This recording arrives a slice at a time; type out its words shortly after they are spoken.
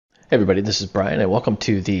Hey everybody, this is Brian and welcome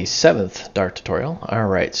to the 7th Dart tutorial.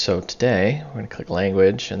 Alright, so today we're going to click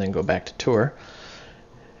language and then go back to tour.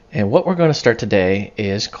 And what we're going to start today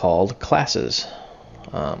is called classes.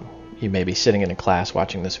 You may be sitting in a class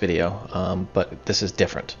watching this video, but this is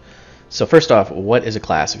different. So first off, what is a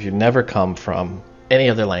class? If you've never come from any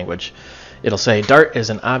other language, it'll say Dart is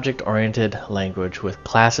an object-oriented language with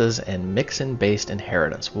classes and mixin-based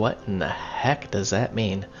inheritance. What in the heck does that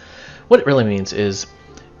mean? What it really means is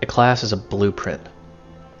a class is a blueprint.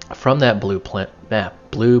 From that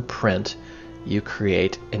blueprint, you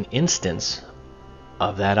create an instance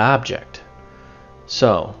of that object.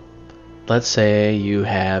 So, let's say you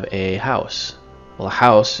have a house. Well, a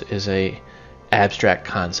house is a abstract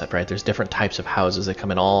concept, right? There's different types of houses. They come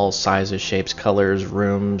in all sizes, shapes, colors,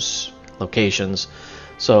 rooms, locations.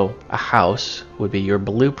 So, a house would be your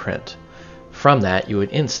blueprint. From that, you would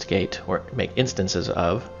instigate or make instances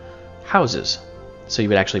of houses. So you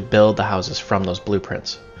would actually build the houses from those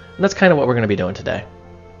blueprints. And that's kind of what we're going to be doing today.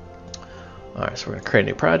 Alright, so we're going to create a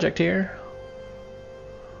new project here.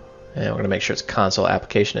 And we're going to make sure it's console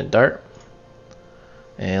application in Dart.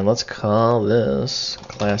 And let's call this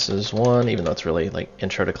classes 1, even though it's really like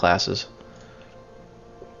intro to classes.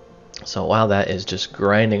 So while that is just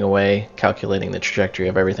grinding away, calculating the trajectory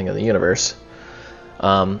of everything in the universe,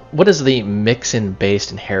 what does the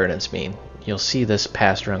mixin-based inheritance mean? You'll see this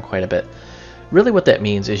passed around quite a bit. Really what that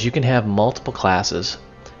means is you can have multiple classes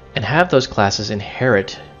and have those classes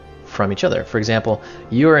inherit from each other. For example,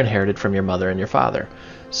 you are inherited from your mother and your father.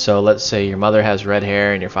 So let's say your mother has red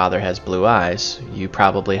hair and your father has blue eyes. You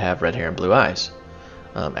probably have red hair and blue eyes.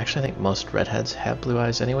 Actually, I think most redheads have blue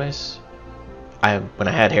eyes anyways. When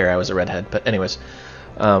I had hair, I was a redhead. But anyways,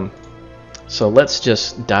 so let's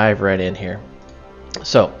just dive right in here.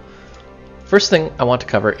 So first thing I want to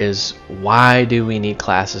cover is why do we need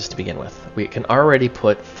classes to begin with? We can already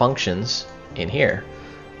put functions in here.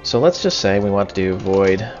 So let's just say we want to do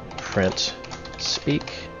void print speak.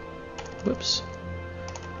 Whoops.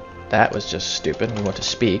 That was just stupid. We want to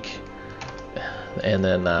speak. And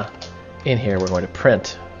then in here we're going to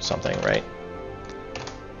print something, right?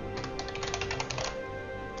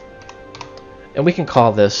 And we can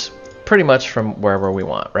call this pretty much from wherever we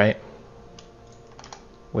want, right?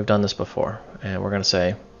 We've done this before, and we're going to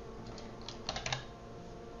say,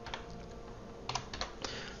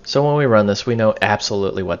 so when we run this, we know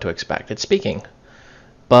absolutely what to expect. It's speaking.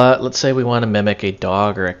 But let's say we want to mimic a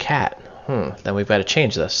dog or a cat. Then we've got to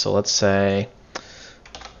change this. So let's say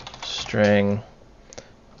string,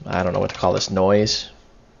 I don't know what to call this, noise.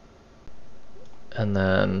 And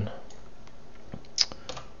then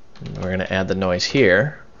we're going to add the noise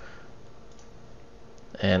here.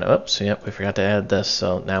 And oops, yep, we forgot to add this.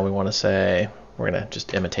 So now we want to say, we're going to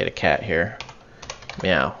just imitate a cat here.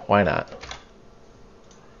 Meow, why not?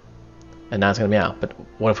 And now it's going to meow. But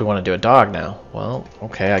what if we want to do a dog now? Well,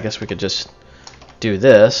 okay, I guess we could just do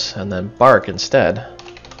this and then bark instead.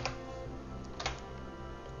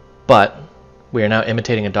 But we are now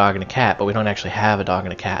imitating a dog and a cat, but we don't actually have a dog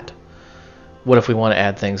and a cat. What if we want to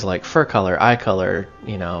add things like fur color, eye color,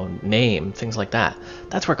 you know, name, things like that?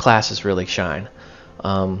 That's where classes really shine.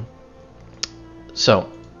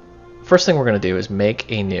 So first thing we're going to do is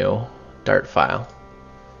make a new Dart file.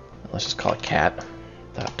 Let's just call it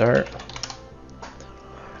cat.dart.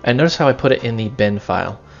 And notice how I put it in the bin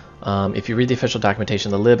file. If you read the official documentation,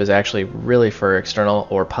 the lib is actually really for external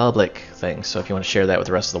or public things. So if you want to share that with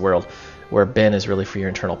the rest of the world, where bin is really for your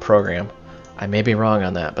internal program. I may be wrong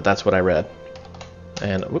on that, but that's what I read.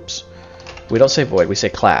 And whoops. We don't say void, we say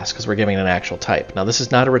class, because we're giving it an actual type. Now this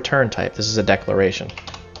is not a return type, this is a declaration.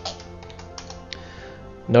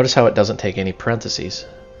 Notice how it doesn't take any parentheses.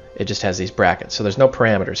 It just has these brackets, so there's no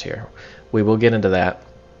parameters here. We will get into that.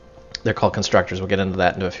 They're called constructors, we'll get into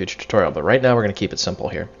that into a future tutorial, but right now we're going to keep it simple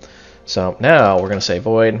here. So now we're going to say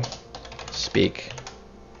void speak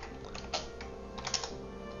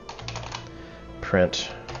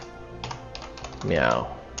print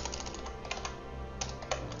meow.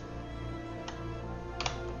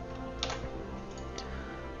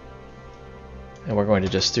 And we're going to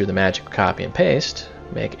just, through the magic of copy and paste,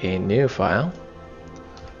 make a new file.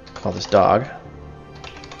 Call this dog.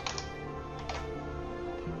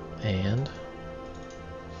 And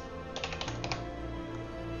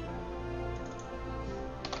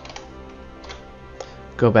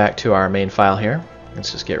go back to our main file here.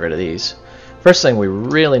 Let's just get rid of these. First thing we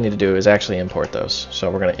really need to do is actually import those. So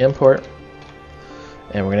we're going to import,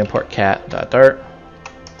 and we're going to import cat.dart,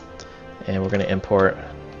 and we're going to import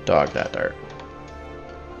dog.dart.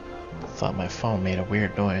 Thought my phone made a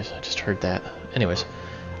weird noise. I just heard that. Anyways,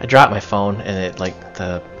 I dropped my phone and it, like,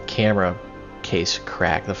 the camera case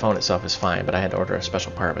crack. The phone itself is fine, but I had to order a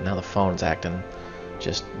special part, but now the phone's acting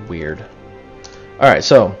just weird. Alright,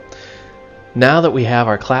 so now that we have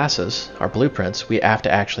our classes, our blueprints, we have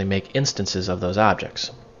to actually make instances of those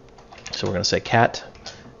objects. So we're going to say cat,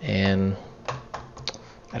 and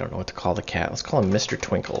I don't know what to call the cat. Let's call him Mr.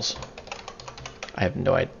 Twinkles. I have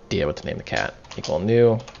no idea what to name the cat. Equal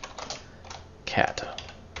new cat.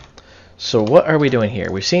 So what are we doing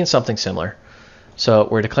here? We've seen something similar. So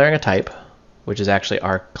we're declaring a type, which is actually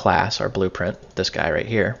our class, our blueprint, this guy right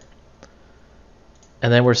here.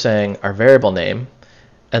 And then we're saying our variable name,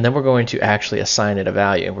 and then we're going to actually assign it a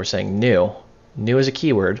value. We're saying new. New is a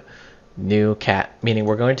keyword. New cat, meaning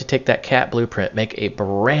we're going to take that cat blueprint, make a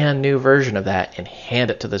brand new version of that, and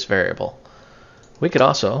hand it to this variable. We could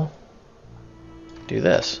also do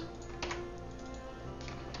this.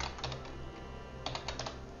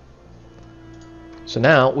 So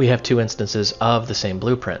now we have two instances of the same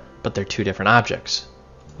blueprint, but they're two different objects.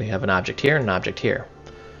 We have an object here and an object here.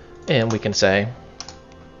 And we can say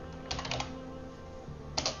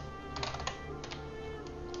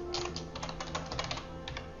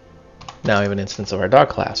now we have an instance of our dog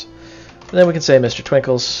class. And then we can say Mr.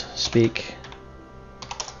 Twinkles, speak,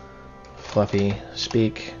 Fluffy,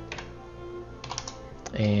 speak,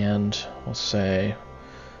 and we'll say,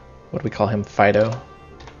 what do we call him? Fido,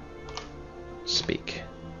 speak.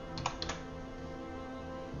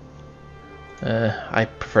 I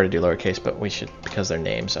prefer to do lowercase, but we should, because they're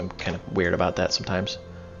names, I'm kind of weird about that sometimes.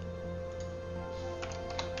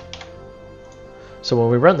 So when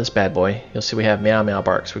we run this bad boy, you'll see we have meow meow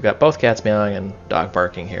barks. We've got both cats meowing and dog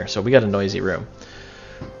barking here, so we got a noisy room.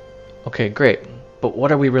 Okay, great. But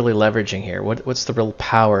what are we really leveraging here? What's the real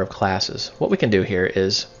power of classes? What we can do here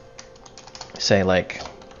is say like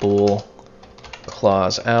bool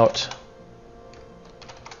clause out,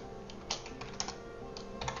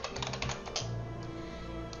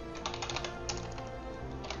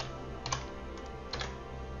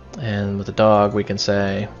 and with the dog we can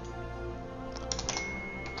say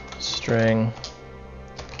string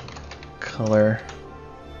color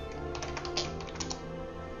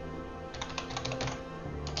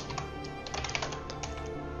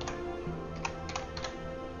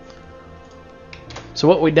So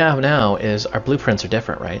what we have now is our blueprints are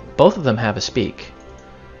different, right? Both of them have a speak,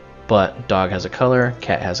 but dog has a color,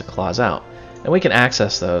 cat has a clause out, and we can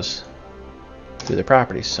access those through their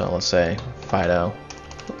properties. So let's say Fido,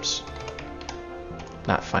 oops,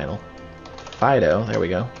 not final, Fido, there we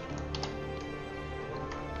go.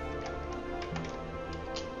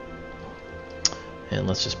 And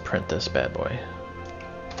let's just print this bad boy.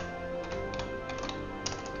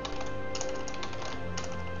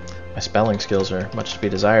 My spelling skills are much to be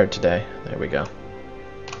desired today. There we go.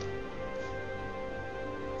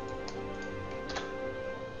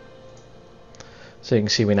 So you can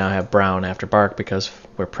see we now have brown after bark because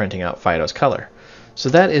we're printing out Fido's color. So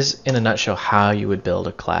that is, in a nutshell, how you would build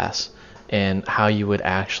a class and how you would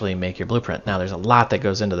actually make your blueprint. Now there's a lot that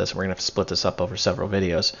goes into this. We're going to have to split this up over several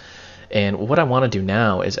videos. And what I want to do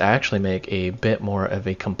now is actually make a bit more of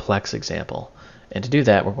a complex example. And to do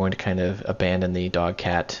that, we're going to kind of abandon the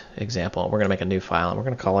dog-cat example. We're going to make a new file, and we're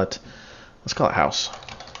going to call it, let's call it house.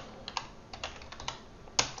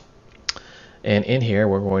 And in here,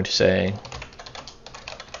 we're going to say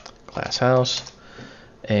class house,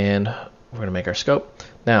 and we're going to make our scope.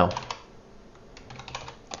 Now,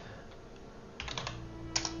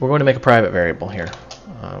 we're going to make a private variable here.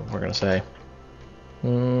 We're going to say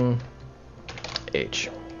H.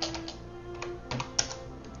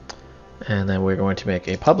 And then we're going to make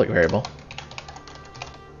a public variable.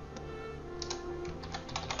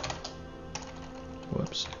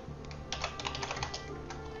 Whoops.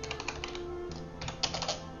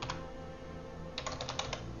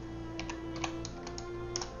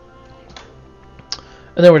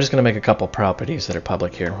 And then we're just going to make a couple properties that are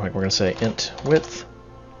public here. Like we're going to say int width,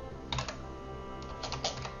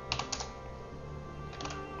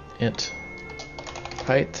 int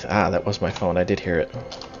height. Ah, that was my phone. I did hear it.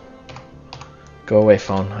 Go away,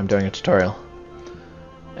 phone. I'm doing a tutorial.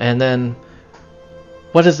 And then,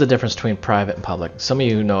 what is the difference between private and public? Some of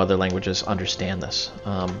you who know other languages understand this,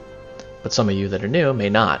 but some of you that are new may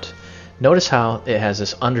not. Notice how it has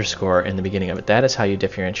this underscore in the beginning of it. That is how you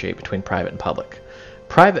differentiate between private and public.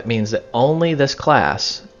 Private means that only this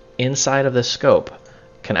class inside of this scope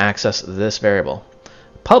can access this variable.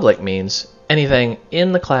 Public means anything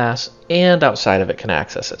in the class and outside of it can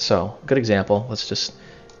access it. So, good example. Let's just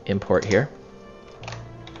import here.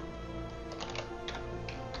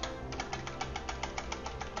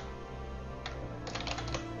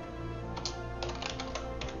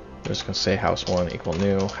 We're just going to say house1 equal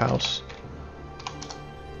new house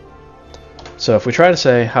So if we try to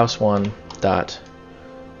say house1 dot,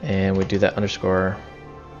 and we do that underscore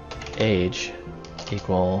age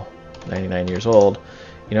equal 99 years old,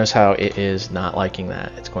 you notice how it is not liking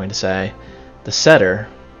that. It's going to say the setter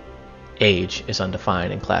age is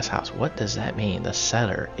undefined in class house. What does that mean? The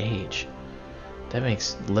setter age. That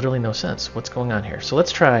makes literally no sense. What's going on here? So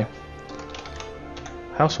let's try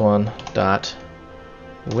house1 dot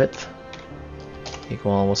width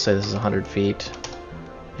equal, we'll say this is 100 feet,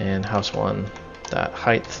 and house1 dot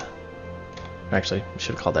height, actually we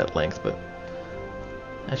should call that length, but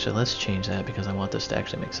actually let's change that because I want this to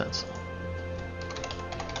actually make sense.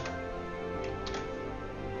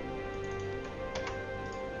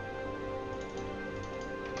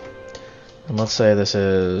 And let's say this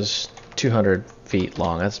is 200 feet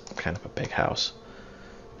long. That's kind of a big house.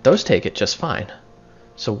 Those take it just fine.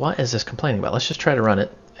 So what is this complaining about? Let's just try to run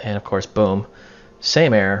it, and of course, boom,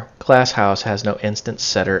 same error. Class house has no instance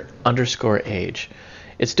setter underscore age.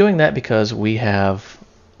 It's doing that because we have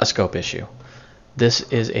a scope issue. This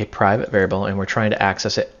is a private variable, and we're trying to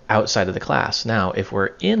access it outside of the class. Now, if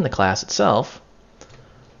we're in the class itself,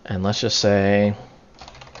 and let's just say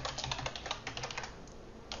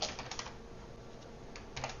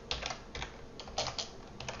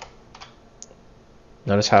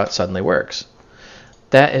notice how it suddenly works.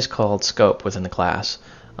 That is called scope within the class.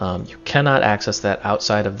 You cannot access that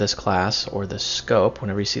outside of this class or this scope.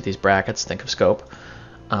 Whenever you see these brackets, think of scope,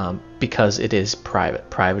 because it is private.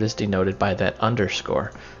 Private is denoted by that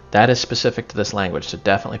underscore. That is specific to this language, so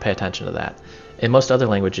definitely pay attention to that. In most other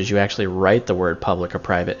languages, you actually write the word public or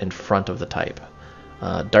private in front of the type.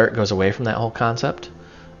 Dart goes away from that whole concept,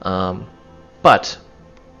 but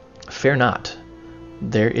fear not.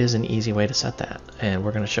 There is an easy way to set that, and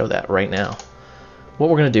we're going to show that right now. What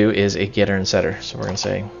we're going to do is a getter and setter. So we're going to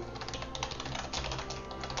say,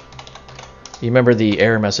 you remember the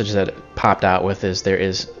error message that it popped out with is there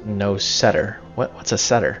is no setter. What's a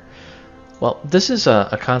setter? Well, this is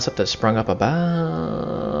a concept that sprung up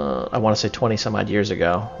about, I want to say 20 some odd years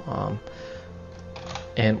ago,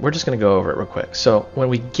 and we're just going to go over it real quick. So when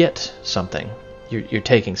we get something, you're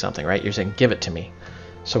taking something, right? You're saying give it to me.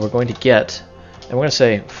 So we're going to get, and we're going to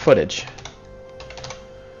say footage.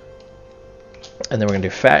 And then we're going to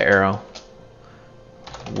do fat arrow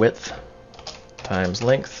width times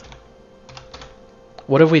length.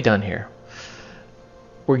 What have we done here?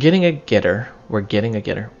 We're getting a getter. We're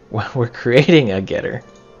creating a getter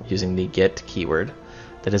using the get keyword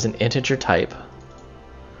that is an integer type.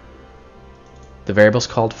 The variable is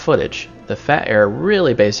called footage. The fat arrow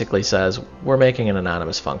really basically says we're making an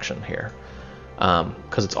anonymous function here.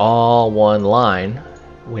 Because it's all one line,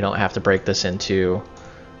 we don't have to break this into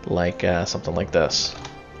like something like this.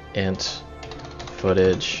 Int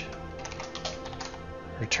footage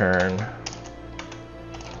return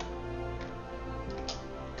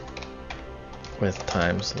width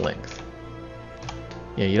times length.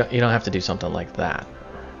 Yeah, you don't have to do something like that.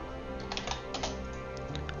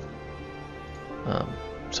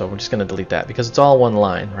 So we're just going to delete that because it's all one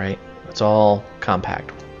line, right? It's all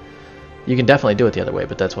compact. You can definitely do it the other way,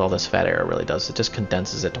 but that's what all this fat arrow really does. It just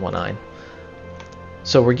condenses it to one line.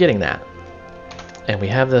 So we're getting that. And we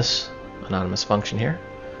have this anonymous function here.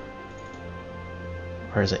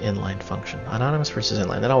 Or is it inline function? Anonymous versus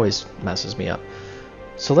inline. That always messes me up.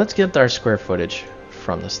 So let's get our square footage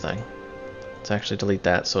from this thing. Let's actually delete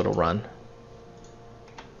that so it'll run.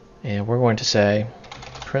 And we're going to say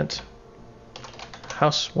print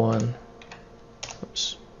house1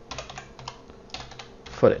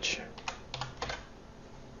 footage.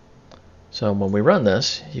 So when we run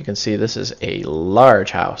this, you can see this is a large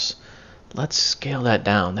house. Let's scale that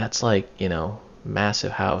down. That's like, you know,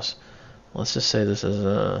 massive house. Let's just say this is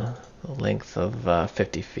a length of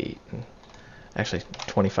 50 feet. Actually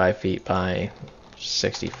 25 feet by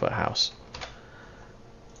 60-foot house.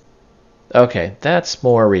 Okay, that's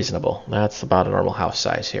more reasonable. That's about a normal house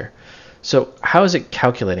size here. So how is it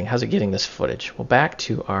calculating? How's it getting this footage? Well, back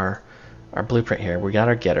to our blueprint here. We got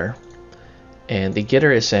our getter. And the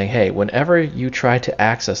getter is saying, hey, whenever you try to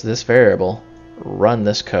access this variable, run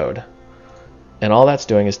this code. And all that's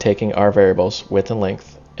doing is taking our variables, width and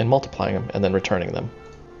length, and multiplying them, and then returning them.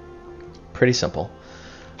 Pretty simple.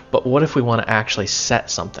 But what if we want to actually set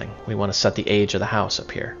something? We want to set the age of the house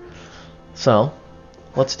up here. So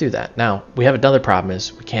let's do that. Now, we have another problem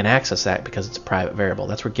is we can't access that because it's a private variable.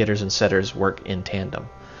 That's where getters and setters work in tandem.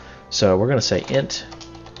 So we're going to say int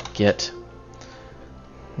get,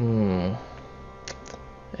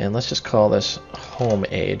 and let's just call this home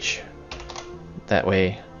age. That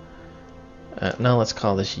way, no, let's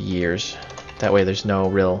call this years. That way there's no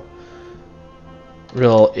real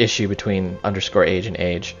issue between underscore age and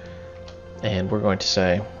age. and we're going to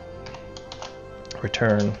say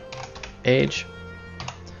return age,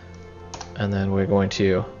 and then we're going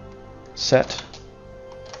to set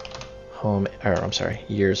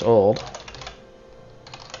years old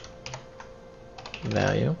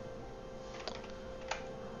value.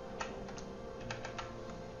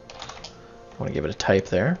 I want to give it a type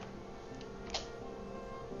there.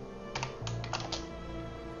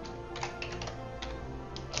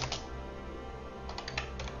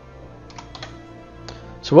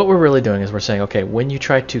 So what we're really doing is we're saying, okay, when you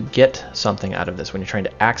try to get something out of this, when you're trying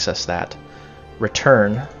to access that,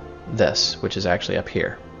 return this, which is actually up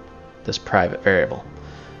here, this private variable.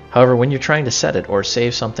 However, when you're trying to set it or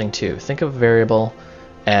save something to, think of a variable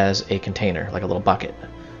as a container, like a little bucket.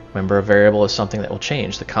 Remember, a variable is something that will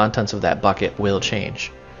change. The contents of that bucket will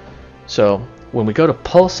change. So when we go to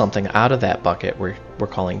pull something out of that bucket, we're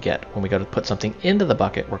calling get. When we go to put something into the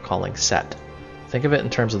bucket, we're calling set. Think of it in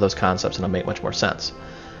terms of those concepts and it'll make much more sense.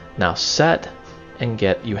 Now set and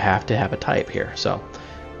get, you have to have a type here. So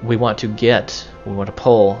we want to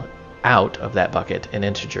pull out of that bucket an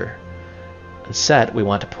integer. And set, we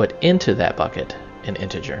want to put into that bucket an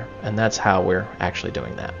integer. And that's how we're actually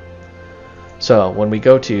doing that. So when we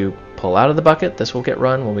go to pull out of the bucket, this will get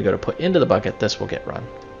run. When we go to put into the bucket, this will get run.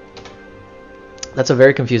 That's a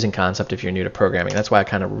very confusing concept if you're new to programming. That's why I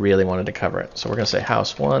kind of really wanted to cover it. So we're going to say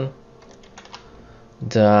house1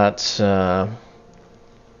 dot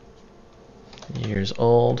years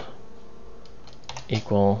old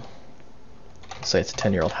equal, let's say it's a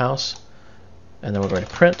 10-year-old house, and then we're going to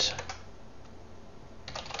print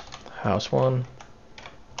house1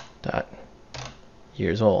 dot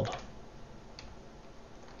years old.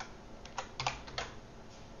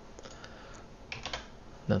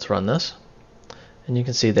 Let's run this, and you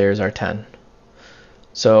can see there's our 10.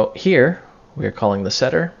 So here we are calling the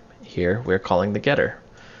setter, here we're calling the getter.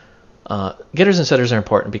 Getters and setters are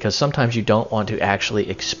important because sometimes you don't want to actually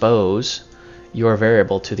expose your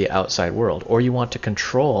variable to the outside world, or you want to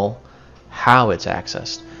control how it's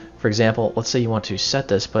accessed. For example, let's say you want to set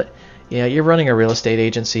this, but you're running a real estate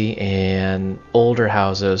agency and older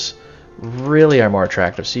houses really are more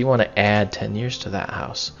attractive, so you want to add 10 years to that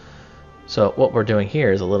house. So what we're doing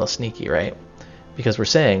here is a little sneaky, right? Because we're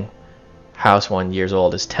saying house 1 years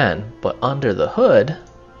old is 10, but under the hood,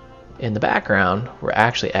 in the background, we're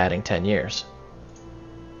actually adding 10 years.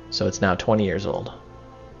 So it's now 20 years old.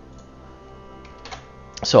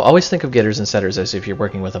 So always think of getters and setters as if you're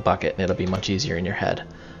working with a bucket, and it'll be much easier in your head.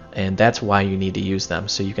 And that's why you need to use them,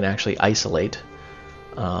 so you can actually isolate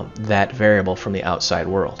that variable from the outside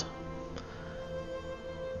world.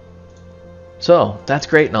 So that's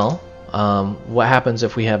great and all. What happens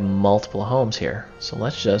if we have multiple homes here? So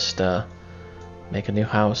let's just make a new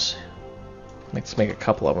house. Let's make a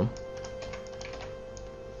couple of them.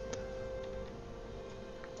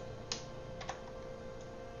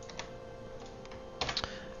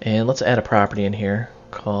 And let's add a property in here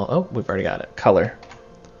called, oh, we've already got it, color.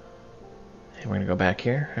 And we're going to go back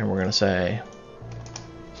here and we're going to say,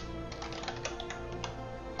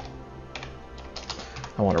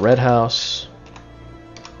 I want a red house.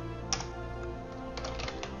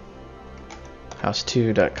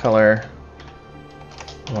 House2.color.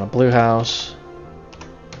 I want a blue house.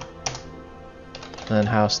 And then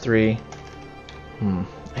house 3.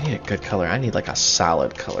 I need a good color. I need like a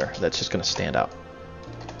solid color that's just going to stand out.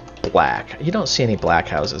 Black. You don't see any black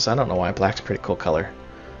houses. I don't know why. Black's a pretty cool color.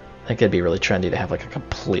 I think it'd be really trendy to have like a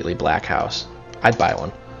completely black house. I'd buy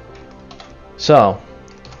one. So,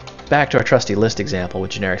 back to our trusty list example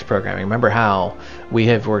with generics programming. Remember how we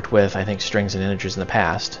have worked with, I think, strings and integers in the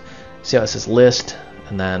past. See how it says list,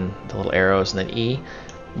 and then the little arrows, and then E?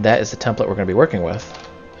 That is the template we're going to be working with.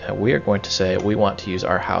 We are going to say we want to use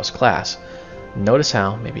our house class. Notice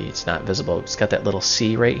how, maybe it's not visible, it's got that little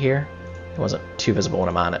C right here. It wasn't too visible when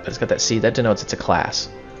I'm on it, but it's got that C. That denotes it's a class.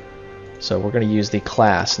 So we're going to use the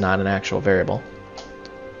class, not an actual variable.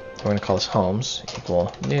 We're going to call this homes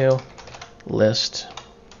equal new list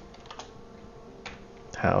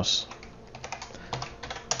house.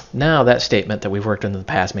 Now that statement that we've worked in the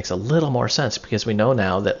past makes a little more sense because we know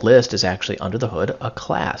now that list is actually under the hood a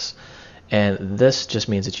class. And this just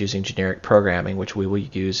means it's using generic programming, which we will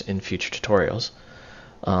use in future tutorials.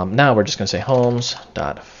 Now we're just going to say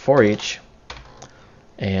homes.forEach,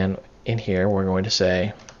 and in here we're going to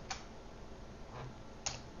say,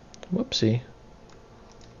 whoopsie,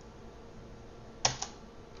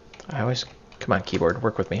 come on keyboard,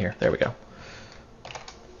 work with me here, there we go.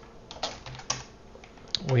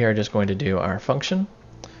 We are just going to do our function.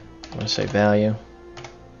 I'm going to say value,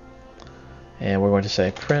 and we're going to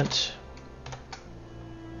say print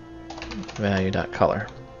value.color.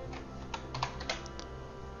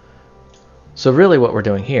 So really what we're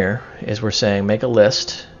doing here is we're saying make a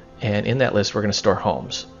list, and in that list we're going to store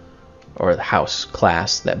homes, or the house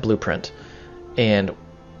class, that blueprint. And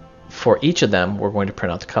for each of them we're going to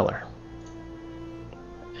print out the color.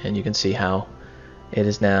 And you can see how it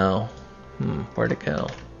is now, where'd it go?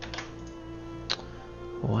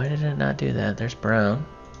 Why did it not do that? There's brown.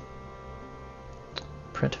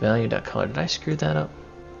 Print value.color. Did I screw that up?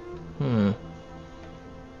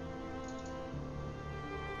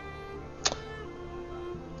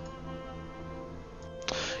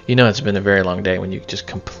 You know, it's been a very long day when you just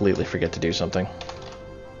completely forget to do something.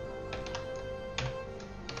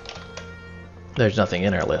 There's nothing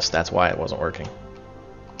in our list. That's why it wasn't working.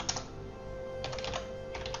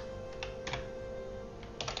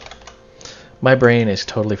 My brain is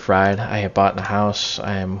totally fried. I have bought a house.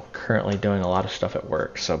 I am currently doing a lot of stuff at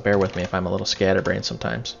work, so bear with me if I'm a little scatterbrained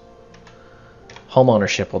sometimes. Home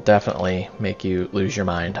ownership will definitely make you lose your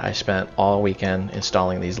mind. I spent all weekend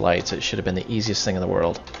installing these lights. It should have been the easiest thing in the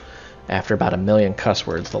world. After about 1 million cuss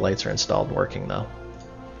words, the lights are installed and working though.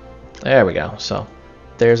 There we go. So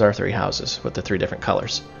there's our 3 houses with the 3 different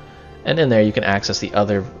colors. And in there you can access the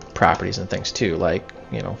other properties and things too, like,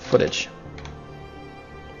 you know, footage.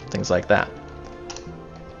 Things like that.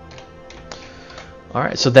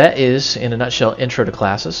 Alright, so that is, in a nutshell, Intro to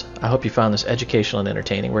Classes. I hope you found this educational and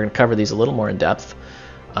entertaining. We're going to cover these a little more in depth.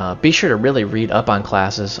 Be sure to really read up on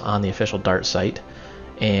classes on the official Dart site.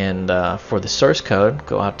 And for the source code,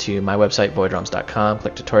 go out to my website, voidrums.com,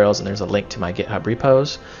 click Tutorials, and there's a link to my GitHub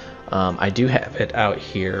repos. I do have it out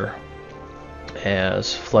here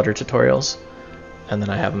as Flutter tutorials, and then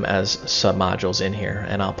I have them as submodules in here,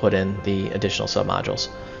 and I'll put in the additional submodules.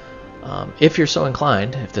 If you're so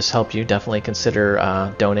inclined, if this helped you, definitely consider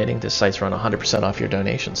donating. This site's run 100% off your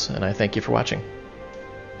donations, and I thank you for watching.